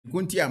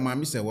Kunti a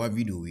maame serwaa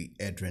video we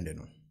trend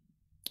no.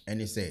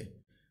 Ene say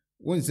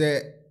won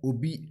say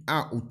obi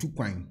a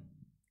otukwan,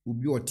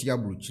 obi otia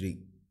brochire,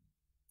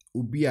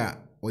 obi a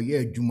oye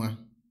adwuma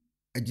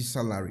agi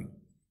salary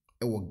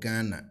ewo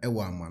Ghana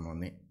ewo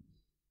amanone.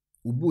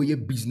 Obi oye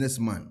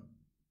businessman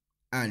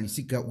a ni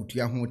sika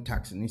otua ho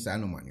tax ni sa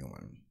no mane o.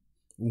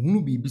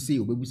 Ohunu bibi say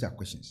obebusa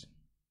questions.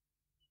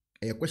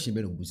 Question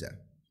be no busa.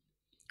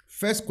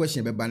 First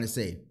question be ban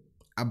say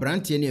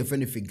abrante ne efe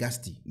ne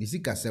Figusty ne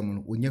sika sem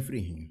no onya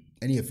free hin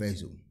ene ye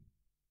first o,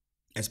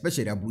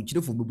 especially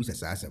abuchire fo bebusa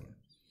sa asem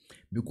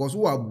because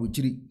wo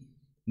abuchire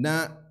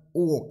na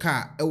wo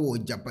car ewo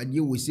japade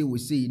we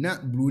say na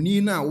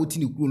broni na wo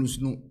tini kuro no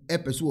so no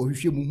epese wo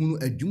hwehwe mu hunu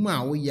adwuma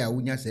a wo ya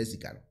wonya sa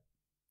sika no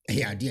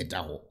ade eta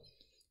ho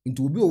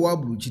nti obi wo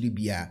abuchire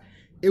bia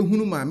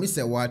ehunu maame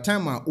serwaa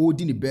time a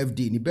odi ni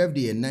birthday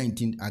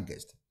 19th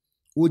August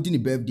odi ni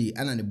birthday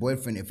ana ne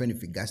boyfriend efe ne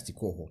Figusty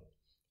ko ho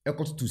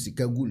ekoto to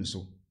sika gu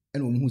so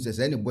ena omu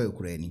se ne boy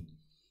kura ni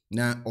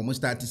na omu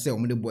start say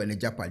omu de boy na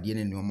japade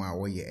ne nneoma a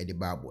wo ye ede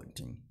ba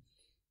abonten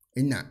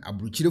ena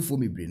abruchirefo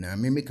mebre na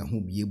meme ka ho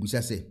bie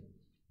busa se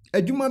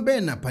adwuma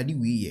ben na pade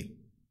wi ye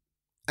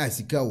a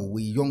sika wo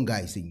we young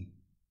guys yi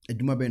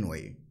adwuma ben wo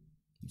ye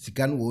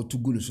sika no wo to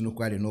gu so no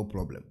kwade no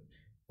problem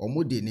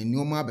omu de ne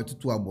nneoma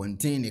abetoto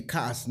abonten ne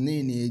cars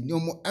ne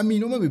nneoma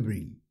nneoma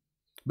mebre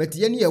but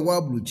ye ne ye wa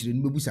abruchire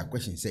no bebusa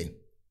question say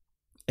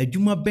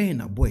adwuma ben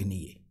na boy ne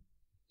ye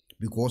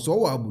because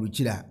all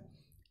aburuchira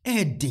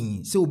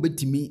edin se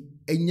obetimi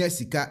enya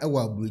sika e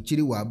wa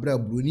aburuchiri wa abra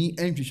broni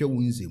enhwehwe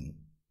wonzemu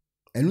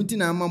enuti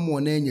na amamo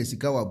na enya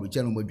sika wa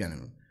aburuchira no modwane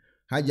no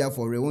haja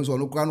for won so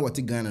no kwa no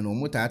wote Ghana no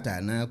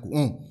motata na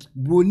ko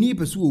broni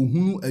peso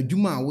ohunu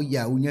adwuma a wo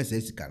ya wonya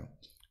sa sika no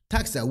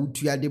tax a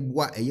wotua de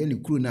boa eye ne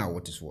kuro na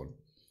wote so no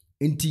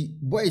enti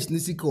boys ne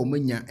sika o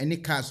manya ene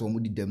cars o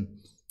modidam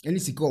ene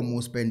sika o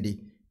mo spende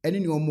ene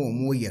ne o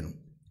mo ye no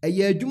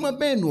eye adwuma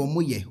ben no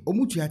omoye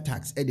omutua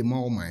tax e de ma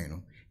oman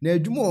no na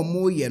adwuma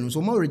omoye no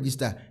so mo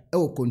register e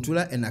wo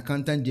controller and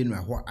accountant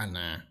general ho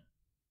ana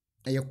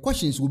eye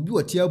questions obi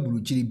otia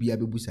buruchiri bia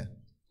bebusa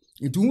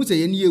etu hu se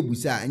ye ne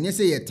ebusa enye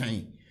se ye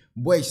tan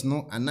boys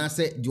no ana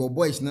se the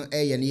boys no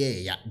eye ne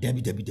ye ya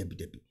dabi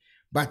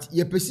but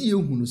ye pesi ye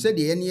hunu se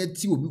de ye ne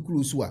ti obi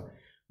kuro so a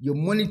ye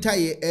monitor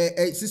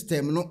ye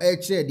system no e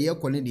kire de ye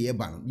kone de ye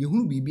ba no ye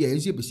hunu bibia ye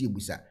se pesi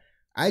ebusa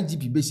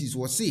IGP basis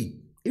wo say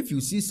if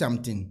you see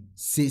something,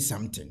 say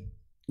something.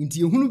 Inti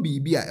ehunu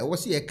bibia e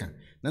wose ye ka.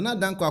 Na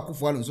danko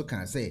akofo alo nso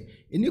kan say,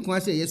 eni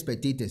kwa say ye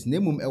spectators, na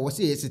mum e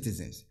wose ye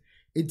citizens.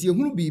 Inti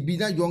ehunu bibi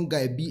na young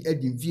guy be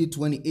edin vie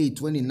 28,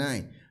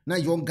 29. Na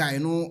young guy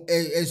no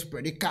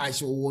spread the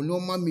cash o no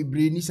ma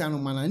mebre ni sa no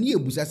mana na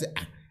ebusa say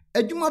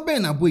adwuma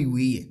ben na boy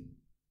we ye.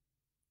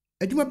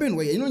 Adwuma ben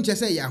we ye no nche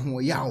say ya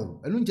ho ya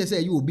o. Eno nche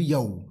say ye obi ya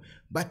o.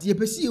 But ye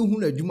pesi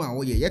ehunu adwuma a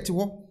wo ye yete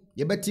ho.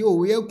 Ye bete o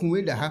we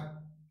kunwe da ha.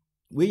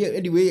 We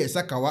anyway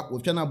sakawa wo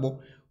twa na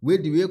bo we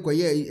di we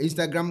koye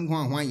Instagram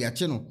hwan ya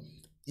che no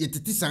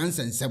yetiti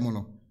sansensem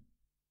no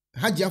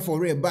haja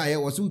for re ba ye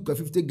wo so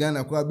 50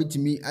 Ghana kwa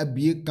betimi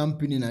abie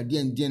company na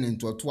de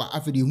ntoto a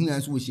afede hu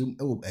anso wo hyem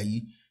e wo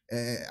ayi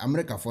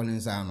America for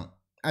nsa no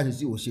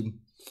asisi wo hyem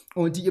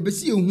onti ye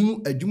besi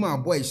ehunu adwuma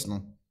boys no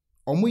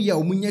omo ya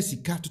omunya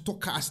sika toto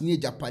cars ne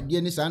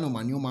japade ne sa no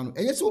mane o ma no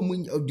enye se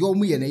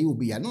omu ye na ye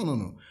obi ya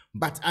no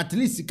but at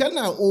least sika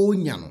na o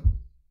nya no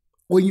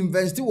o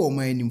invest wo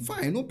man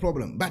fine no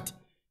problem but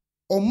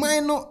o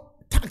man no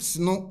tax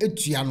no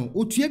etua no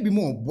otua bi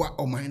mo oboa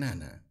o man na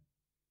na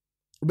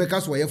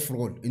because we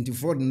fraud into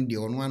fraud no de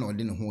ono na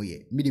ode ne ho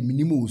ye me de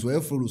minimum so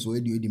we fraud so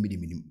de me de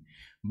minimum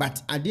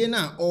but ade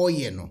na o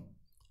ye no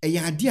e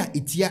ya ade a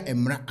etia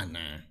emra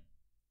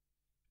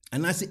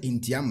ana se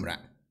entia mra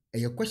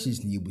e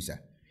questions ni ebusa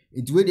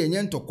enti we de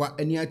enye ntokwa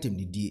ani atem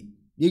didie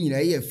ye nyina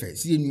ye fe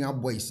si enua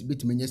boys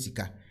betimenya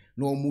sika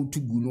no mu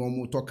tugu no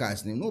mu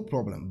tokas no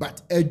problem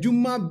but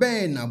adwuma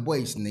ben na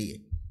boys ne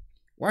ye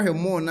wahwe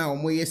mo na o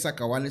mo ye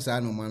saka wane sa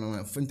no ma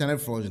no internet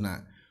fraud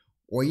na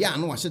o ya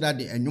no wahye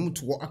de enwom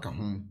to aka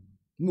ho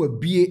no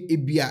abie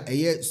ebia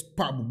eye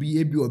spab bi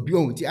ebi obi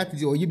on ti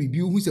ati o ye bibi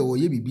hu se o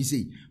ye bibi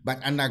sei but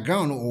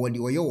underground o de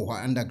o ye wo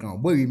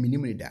underground boy we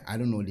minim da I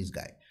don't know this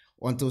guy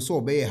until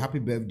so be happy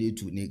birthday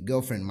to ne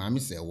girlfriend maame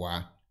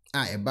serwaa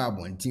a e ba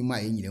abontin ma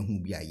ye nyina hu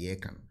bi a ye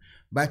kan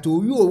but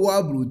owi owo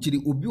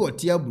abruchiri obi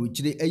ote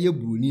abruchiri eye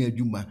bruni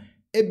adwuma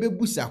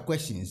ebebusa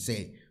question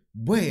say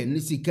boy ne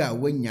sika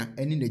wanya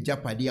eni ne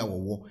japade a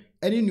wowo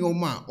eni ne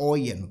oma a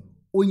oye no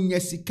onya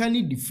sika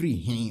ni di free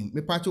hin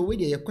me pacho we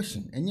dey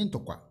question enye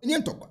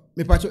ntokwa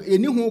me pacho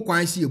eni ho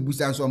kwan si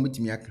ebusa so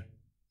ametimi aka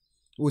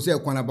o say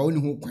kwan aba oni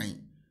ho kwan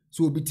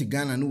so obi ti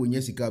Ghana no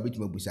onya sika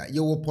obetimi abusa ye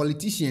wo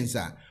politicians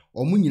a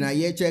omu nyina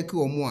ye check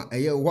omu a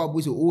eye ho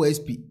abuso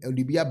OSP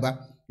odibi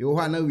aba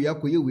yo na we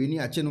akoye we ni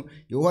ache no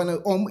yo na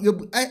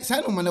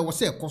say no man wo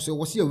say koso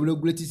wo say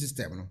regulatory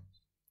system no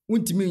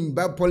untimi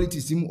ba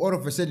politics mu all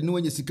of a sudden no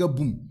wanya sika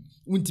boom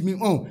untimi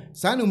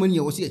say no man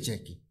ye wo say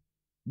check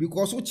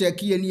because wo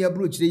check ye ni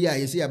abro chire ya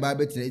ye say aba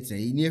betre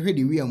ni ehwe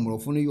de we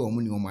amrofo no ye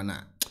omu ni oma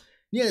na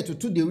ni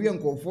etoto de we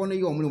nkofo no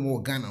ye omu no mo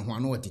Ghana ho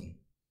ana otin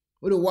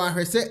Ode wa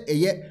hwese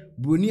eye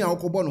broni a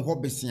wokobo no ho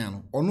besia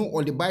no ono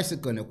o the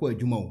bicycle na kwa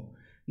adwuma wo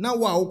na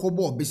wa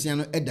wokobo besia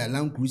no eda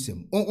Land Cruiser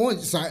on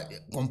sa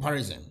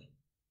comparison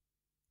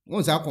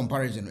on sa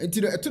comparison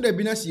enti to da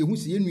bi na se ehu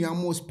se enua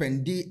mo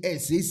spendi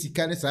se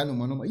sika ne sa no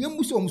mo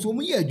yembu se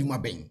omo ye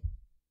adwuma ben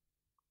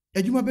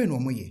no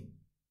omo ye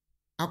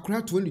akura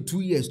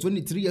 22 years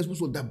 23 years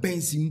so da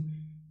bensim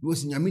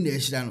was nyame na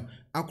ehira no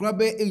akura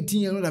be 18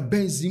 years no da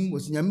bensim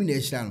was nyame na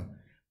ehira no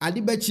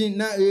ade bechi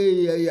na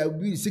ya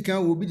bi sika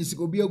obi di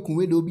sika obi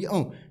akunwe de obi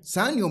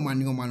saa ne oma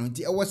no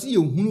nti e wose ye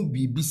hunu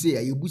bibi se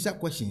ya yebusa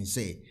question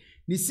say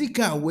ni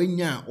sika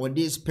wanya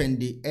ode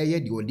spend eye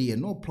de ode ye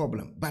no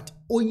problem but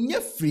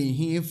onye free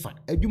hin fa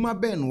adwuma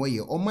ben no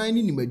ye oman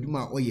ni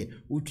nimadwuma oye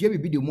otua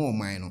bibi de mo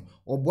oman no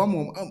oboa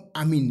mo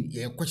I mean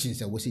ye question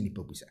say wose ni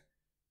pabusa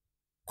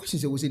question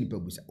say wose ni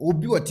pabusa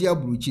obi ote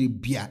aburuchire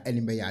bia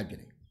ene me ya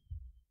adwene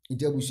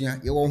nti abusia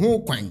ye wo ho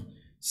kwan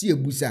si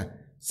ebusa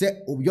say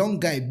a young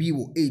guy be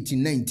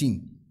 18,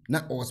 19,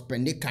 na or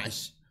spend the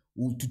cash,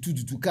 or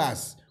to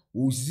cars,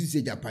 or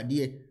see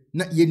Japade,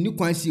 na ye new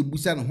quancy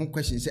busan on home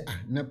question say,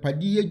 na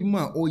padie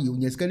duma or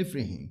you scan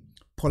free him.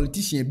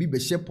 Politician be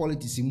share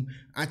politism,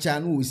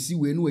 achano will see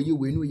when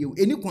you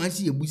any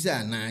quancy a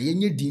busa na ye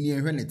dini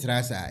and run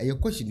trasa, a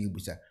question you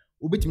busa.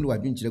 Obet me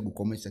what drink go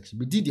comment section.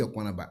 Be did your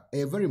corner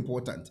very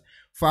important.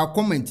 For our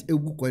comment, a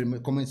book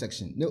comment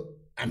section. No,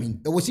 I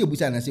mean, I was here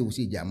busa and I say we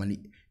see Germany.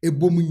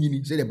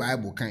 Ebomunyini say the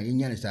Bible kan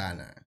enyane saa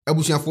na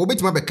abusuafo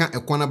obetima beka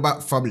ekonaba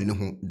family ne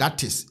ho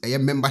that is a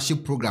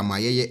membership program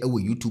ayeye e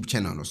YouTube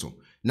channel no so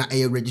na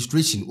a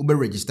registration ube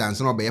register and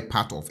so be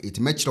part of it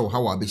match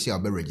how abesi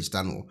ube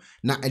register no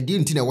na ade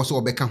nti na wo so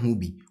obeka ho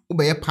bi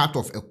ube part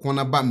of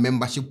ekonaba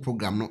membership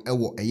program no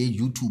ewo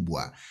YouTube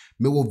a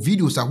me wo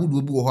videos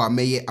ahodo bi wo ho a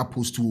meye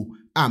post to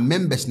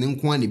members ne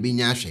nko an be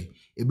nya ahwe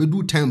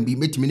ebedu time bi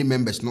metimi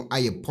members no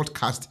aye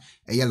podcast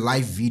aye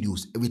live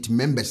videos with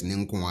members ne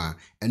nko a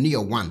ene ye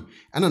 1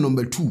 ana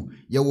number 2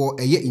 ye wo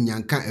aye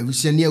inyanka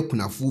awisia ne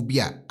akunafo bi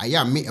a aye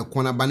ame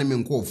ekona ba ne me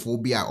nkofo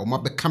bi a o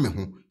mabeka me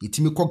ho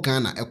yetimi ko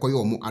Ghana ekoye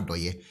o mo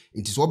adoye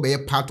nti so be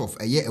part of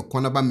aye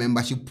ekona ba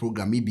membership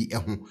program bi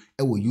eho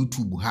ewo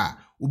YouTube ha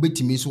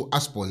ubetimi so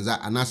sponsor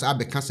anasa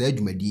abeka sa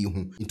adwumadi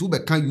ho nti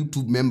ubeka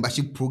YouTube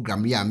membership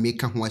program ya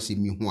make ho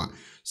asemi ho a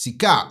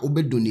sika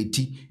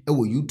obedonate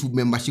ewo YouTube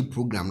membership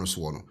program no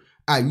so no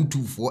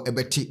YouTube for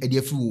ebeti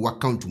ediafi wo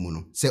account mu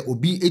no se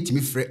obi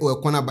etimi frɛ o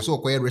ekona ba so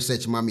okoye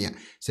research mamia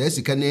se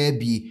sika na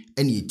bi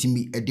ene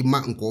etimi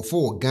edima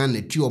nkofo wo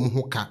Ghana tuo mo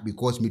ho ka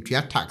because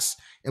metua tax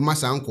ema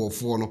sa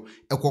nkofo no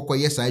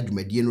ekokoye sa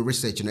adwumadie no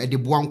research no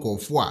edeboa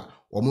nkofo a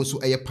omo so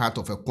eye part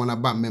of a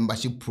cornerba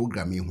membership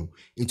program ho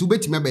nti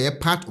betimi be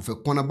part of a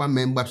cornerba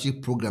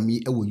membership program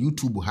ewo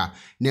YouTube ha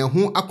na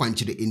ho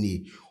akwankyere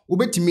eni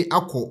obetimi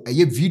akọ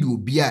eye video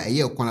bia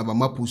eye cornerba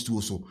ma post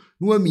wo so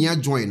no amia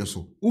join no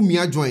so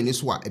umia join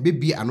so a ebe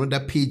bi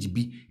another page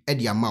bi e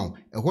de amount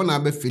ho na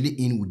be fill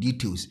in with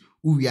details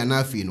uwia na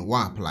afi no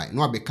wa apply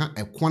no abeka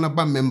a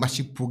cornerba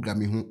membership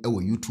program ho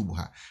ewo YouTube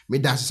ha me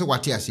da se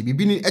wate ase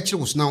bibi ni ekire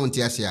wo so na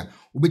wonte ase a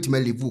obetimi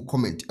leave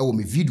comment ewo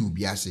me video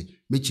bi ase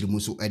me kire mu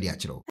so e de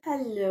akire.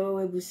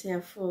 Hello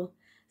ebusiafo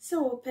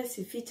so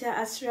pesi feature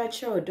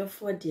asracha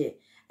odofo de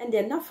and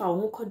then nafa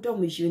ho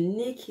kodom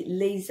unique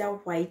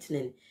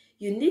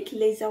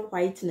laser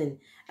whitening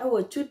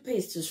our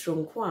toothpaste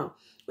stronko a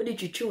odi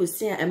twitwi wo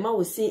sin a ema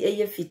wo sin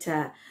eye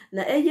fita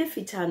na eye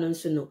fita no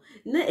nso no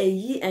na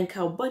eyi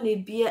enka bone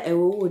bia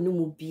ewo wo no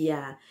mu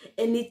bia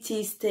any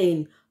tea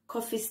stain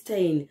coffee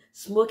stain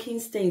smoking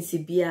stain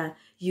sibia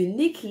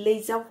unique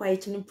laser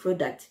whitening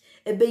product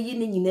ebeyi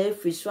ni nyina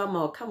free so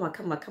ama kama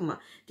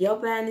de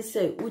obaya ni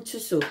say utu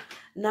so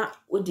na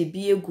odi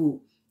bi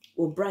egu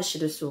o brush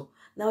do so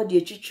na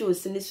odi twitwi wo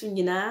sin so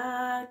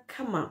nyina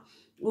kama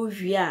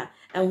uwia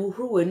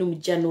enhuhuru wenum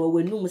jano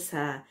wenum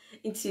saa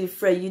into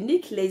for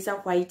unique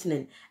laser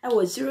whitening I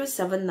was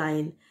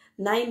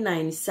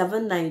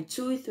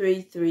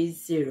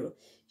 07999792330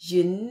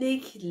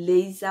 unique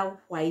laser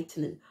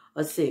whitening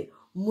or say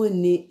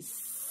money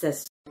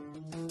ses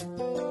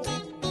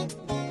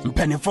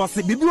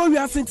Penifose bibiro wi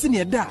asenti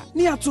ne da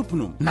ne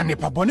atopno na ne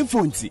pabone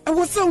fonti e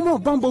wo se wo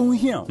bambo hu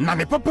hia na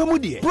ne papa mu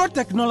de Pro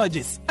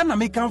Technologies ana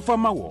me kan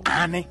fama wo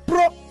ane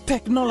Pro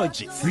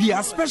Technologies. We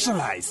are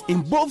specialized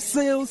in both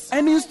sales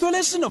and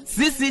installation of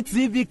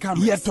CCTV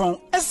cameras. Yeton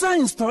esa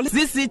install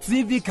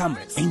CCTV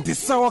cameras in the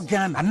South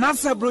Ghana and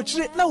NASA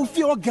brochure now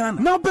fear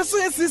Ghana. Now beso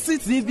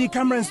CCTV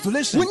camera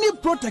installation. We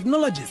need Pro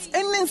Technologies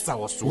and Nensa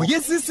also. We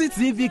get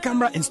CCTV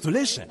camera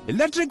installation,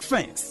 electric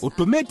fence,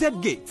 automated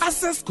gate,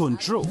 access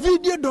control,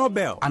 video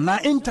doorbell, and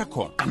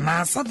intercom,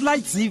 and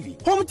satellite TV,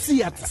 home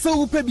theater. So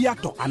we pay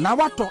biato and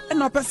wato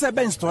and pese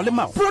be install them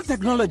out. Pro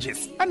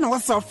Technologies and our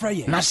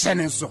software. Na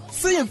shenenso.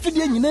 Say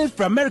fidie nyina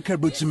from America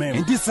brochimem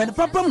and this and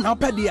papa na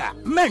padia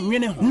men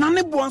nwene ho na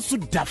ne bo anso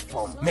da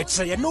form make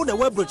sure you know the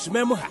web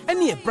brochimem ha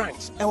any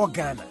branch e wo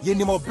Ghana ye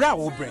ni mo bra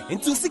wo bre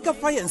into sika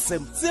fire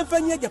nsem se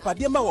fanya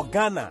japade ma wo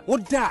Ghana wo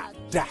da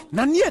da.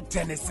 Na near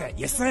tenese,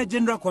 yes,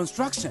 general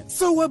construction.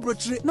 So we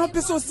brotre no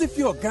peso si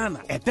fi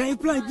Ghana. E dan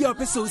plan bi o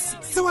peso si.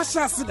 So wa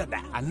sha se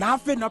dada. Ana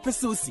afe no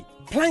peso si.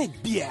 Plan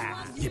bia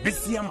ye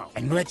besi ama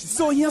eno echi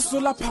so here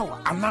solar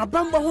power ana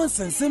bamba ho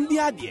nsensem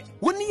bia de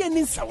woni ye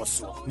ni nsa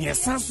woso ne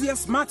esanso ye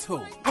smart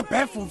home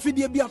abefo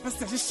fidie bia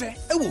pese hye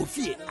e wo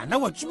fie ana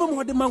watwuma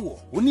mo de ma wo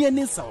woni ye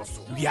ni nsa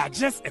woso we are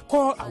just a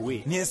call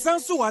away ne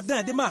esanso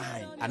wadan de ma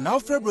han ana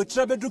ofre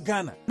brochira bedu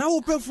Ghana na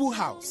wo pe full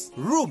house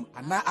room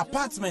ana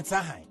apartment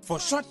ahan for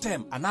short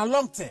term ana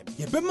long term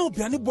ye be ma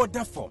obiane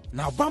border form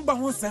na bamba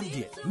ho nsem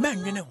de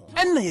menwene ho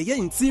enna ye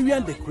interior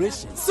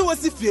decoration so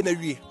wasi fie na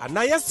wie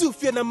ana yasi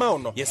fie na ma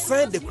no yes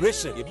sign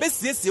decoration ye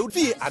besiesie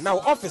odie ana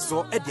office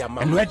o e dia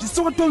ma no edi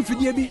so to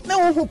mfidie bi na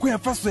wo hokwa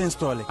fa so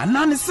install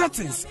ana ne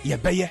settings ye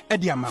beye e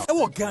dia ma e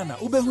wo Ghana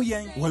wo behu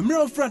yen wo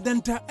mira ofra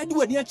denta e de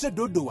wani a che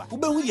dodowa wo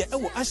behu ye e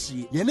wo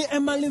ahie ye ne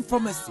Emerlin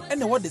Pharmacy e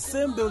na wo the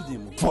same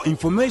building. For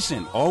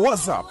information or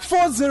WhatsApp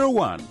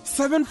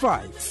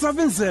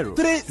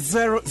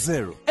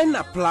 401-7570-300 and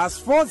a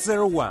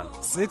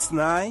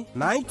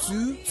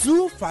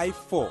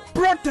 +401-6992-254.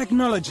 Pro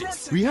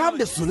Technologies. We have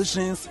the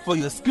solutions for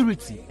your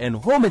security and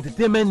home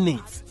entertainment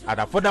needs at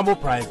affordable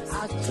prices.